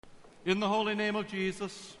In the holy name of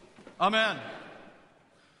Jesus, amen.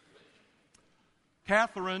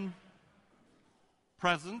 Catherine,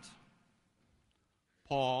 present.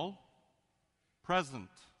 Paul, present.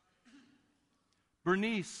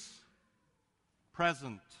 Bernice,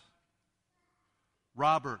 present.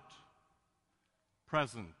 Robert,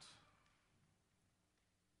 present.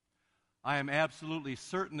 I am absolutely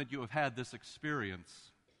certain that you have had this experience.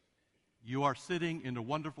 You are sitting in a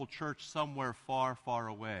wonderful church somewhere far, far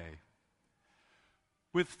away,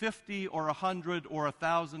 with 50 or 100 or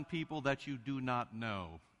 1,000 people that you do not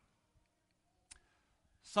know.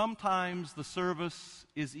 Sometimes the service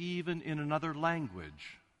is even in another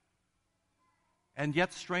language, and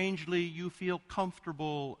yet strangely you feel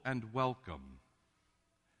comfortable and welcome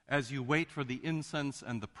as you wait for the incense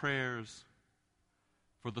and the prayers,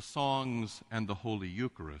 for the songs and the Holy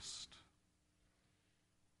Eucharist.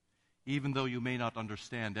 Even though you may not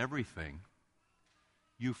understand everything,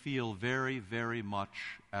 you feel very, very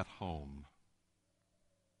much at home.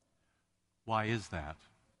 Why is that?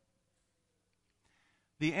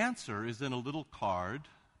 The answer is in a little card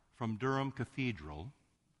from Durham Cathedral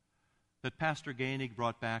that Pastor Gainig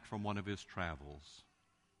brought back from one of his travels.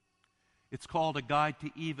 It's called A Guide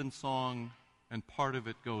to Evensong, and part of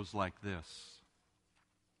it goes like this.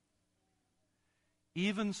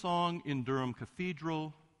 Evensong in Durham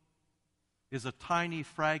Cathedral is a tiny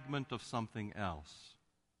fragment of something else.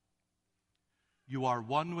 You are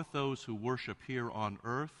one with those who worship here on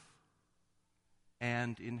earth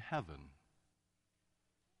and in heaven.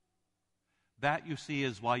 That, you see,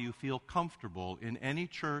 is why you feel comfortable in any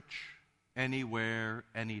church, anywhere,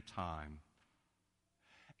 anytime.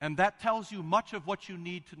 And that tells you much of what you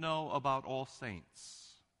need to know about All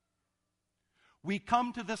Saints. We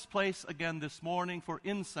come to this place again this morning for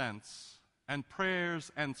incense and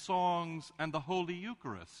prayers and songs and the Holy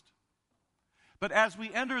Eucharist. But as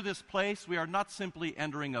we enter this place, we are not simply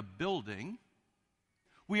entering a building.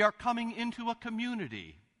 We are coming into a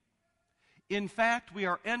community. In fact, we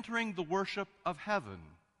are entering the worship of heaven.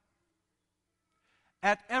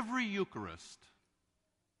 At every Eucharist,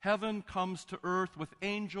 heaven comes to earth with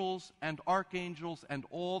angels and archangels and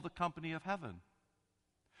all the company of heaven.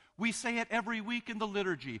 We say it every week in the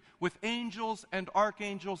liturgy, with angels and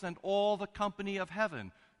archangels and all the company of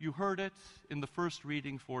heaven. You heard it in the first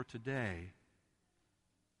reading for today.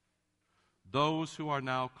 Those who are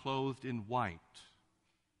now clothed in white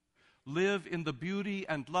live in the beauty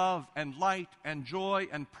and love and light and joy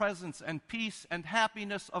and presence and peace and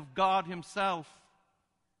happiness of God Himself.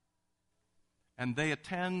 And they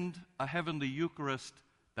attend a heavenly Eucharist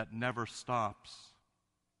that never stops.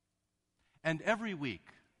 And every week,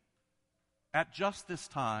 at just this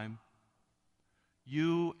time,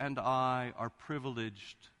 you and I are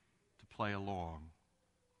privileged to play along.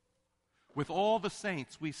 With all the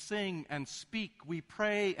saints, we sing and speak, we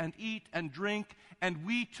pray and eat and drink, and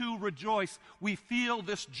we too rejoice. We feel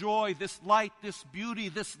this joy, this light, this beauty,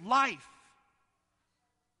 this life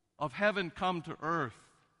of heaven come to earth.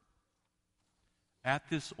 At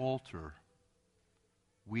this altar,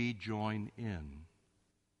 we join in.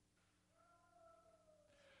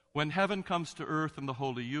 When heaven comes to earth in the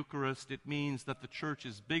Holy Eucharist, it means that the church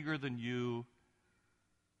is bigger than you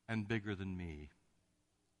and bigger than me.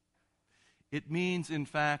 It means, in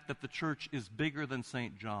fact, that the church is bigger than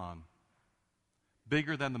St. John,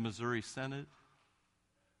 bigger than the Missouri Synod,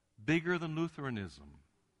 bigger than Lutheranism.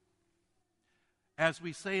 As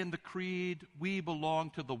we say in the Creed, we belong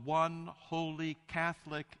to the one holy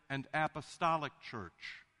Catholic and Apostolic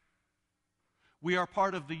Church. We are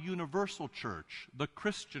part of the universal church, the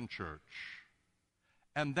Christian church.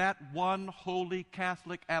 And that one holy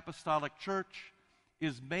Catholic Apostolic Church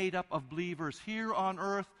is made up of believers here on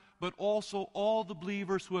earth, but also all the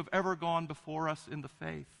believers who have ever gone before us in the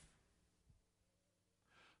faith.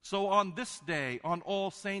 So on this day, on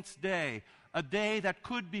All Saints' Day, a day that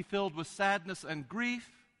could be filled with sadness and grief,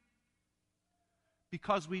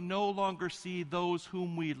 because we no longer see those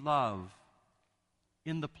whom we love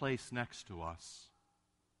in the place next to us,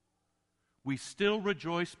 we still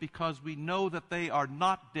rejoice because we know that they are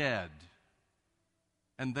not dead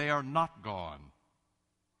and they are not gone.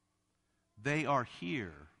 They are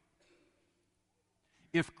here.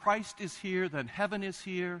 If Christ is here, then heaven is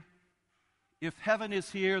here. If heaven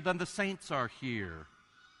is here, then the saints are here.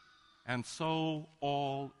 And so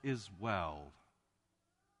all is well.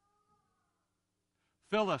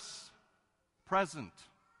 Phyllis, present.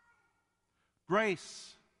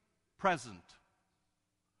 Grace, present.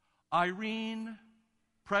 Irene,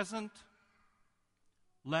 present.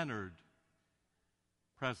 Leonard,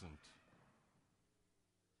 present.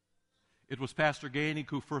 It was Pastor Gainig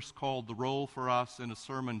who first called the roll for us in a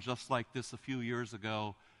sermon just like this a few years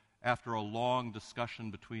ago after a long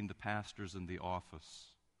discussion between the pastors in the office.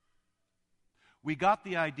 We got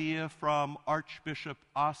the idea from Archbishop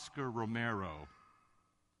Oscar Romero,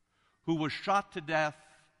 who was shot to death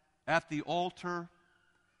at the altar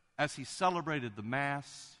as he celebrated the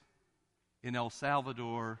Mass in El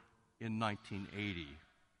Salvador in 1980.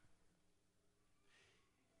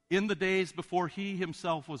 In the days before he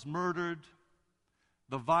himself was murdered,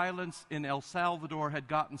 the violence in El Salvador had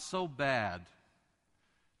gotten so bad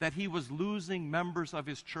that he was losing members of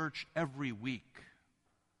his church every week.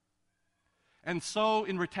 And so,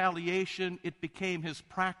 in retaliation, it became his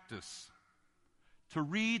practice to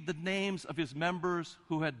read the names of his members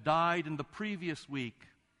who had died in the previous week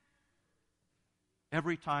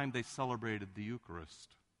every time they celebrated the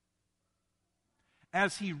Eucharist.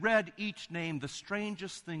 As he read each name, the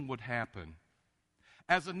strangest thing would happen.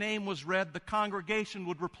 As a name was read, the congregation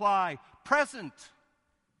would reply, "Present."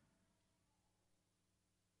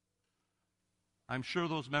 I'm sure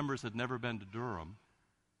those members had never been to Durham.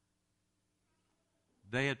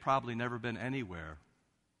 They had probably never been anywhere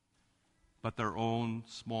but their own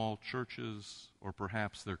small churches or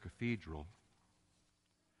perhaps their cathedral.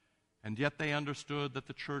 And yet they understood that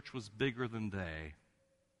the church was bigger than they.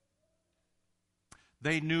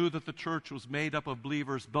 They knew that the church was made up of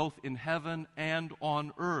believers both in heaven and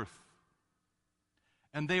on earth.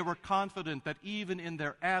 And they were confident that even in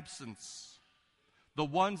their absence, the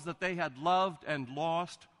ones that they had loved and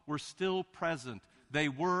lost were still present. They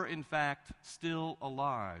were, in fact, still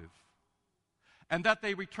alive. And that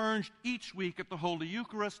they returned each week at the Holy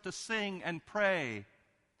Eucharist to sing and pray,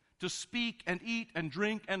 to speak and eat and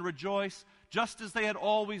drink and rejoice, just as they had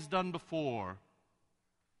always done before.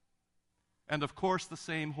 And of course, the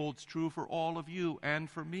same holds true for all of you and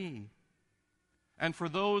for me, and for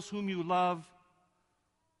those whom you love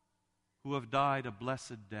who have died a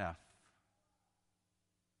blessed death.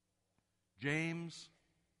 James,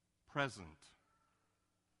 present.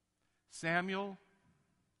 Samuel,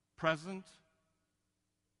 present.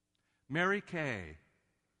 Mary Kay,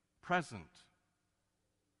 present.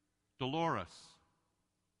 Dolores,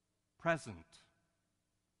 present.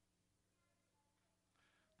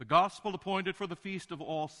 The gospel appointed for the Feast of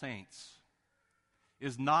All Saints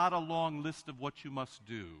is not a long list of what you must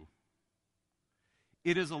do.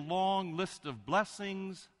 It is a long list of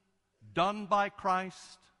blessings done by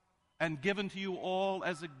Christ and given to you all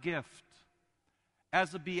as a gift,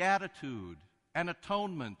 as a beatitude, an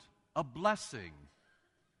atonement, a blessing.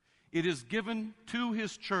 It is given to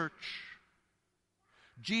his church.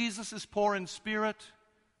 Jesus is poor in spirit,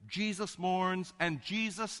 Jesus mourns, and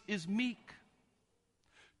Jesus is meek.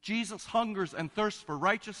 Jesus hungers and thirsts for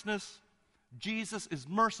righteousness. Jesus is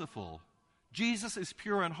merciful. Jesus is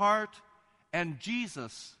pure in heart, and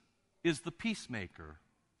Jesus is the peacemaker.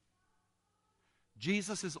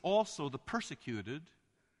 Jesus is also the persecuted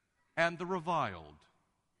and the reviled.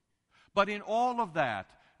 But in all of that,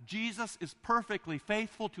 Jesus is perfectly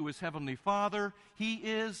faithful to his heavenly Father. He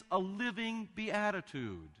is a living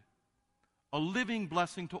beatitude, a living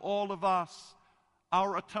blessing to all of us,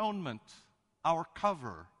 our atonement, our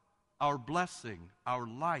cover, our blessing, our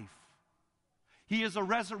life. He is a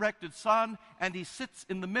resurrected Son, and he sits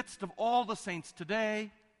in the midst of all the saints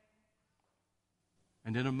today.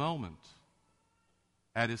 And in a moment,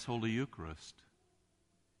 at his Holy Eucharist,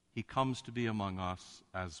 he comes to be among us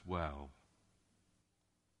as well.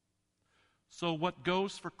 So what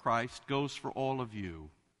goes for Christ goes for all of you,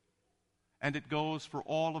 and it goes for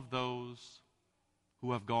all of those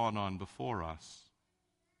who have gone on before us.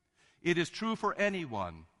 It is true for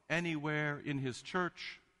anyone, anywhere in his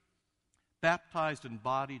church, baptized and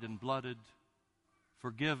bodied and blooded,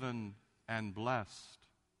 forgiven and blessed.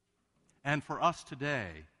 And for us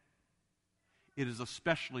today, it is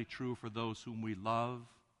especially true for those whom we love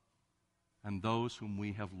and those whom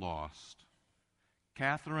we have lost.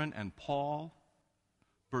 Catherine and Paul,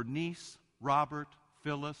 Bernice, Robert,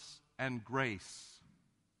 Phyllis, and Grace,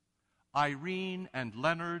 Irene and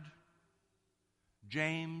Leonard,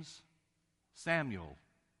 James, Samuel,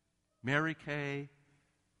 Mary Kay,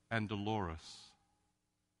 and Dolores.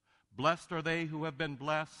 Blessed are they who have been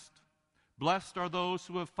blessed. Blessed are those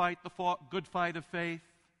who have fought the good fight of faith.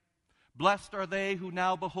 Blessed are they who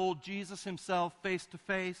now behold Jesus himself face to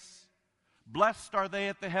face. Blessed are they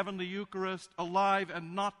at the heavenly Eucharist, alive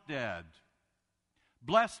and not dead.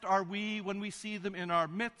 Blessed are we when we see them in our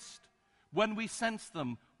midst, when we sense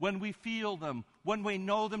them, when we feel them, when we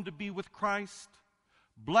know them to be with Christ.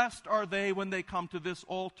 Blessed are they when they come to this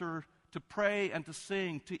altar to pray and to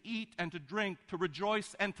sing, to eat and to drink, to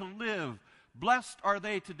rejoice and to live. Blessed are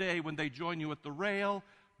they today when they join you at the rail.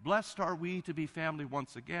 Blessed are we to be family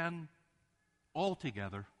once again, all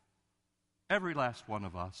together, every last one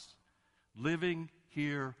of us, living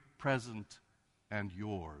here, present, and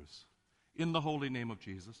yours. In the holy name of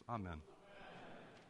Jesus, amen.